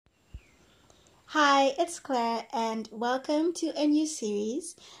Hi, it's Claire, and welcome to a new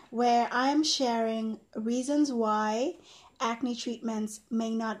series where I'm sharing reasons why acne treatments may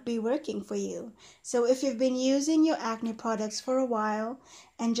not be working for you. So, if you've been using your acne products for a while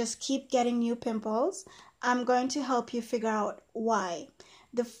and just keep getting new pimples, I'm going to help you figure out why.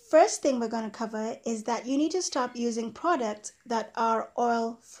 The first thing we're going to cover is that you need to stop using products that are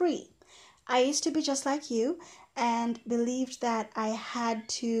oil free. I used to be just like you and believed that I had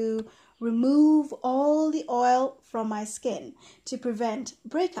to remove all the oil from my skin to prevent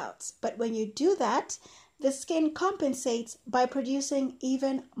breakouts. But when you do that, the skin compensates by producing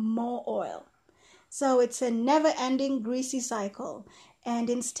even more oil. So it's a never ending greasy cycle. And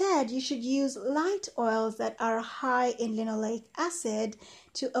instead, you should use light oils that are high in linoleic acid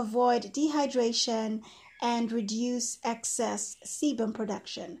to avoid dehydration and reduce excess sebum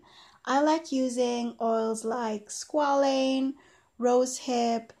production. I like using oils like squalane,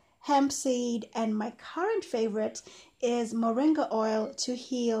 rosehip, hemp seed, and my current favorite is moringa oil to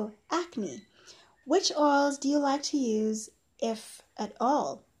heal acne. Which oils do you like to use, if at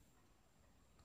all?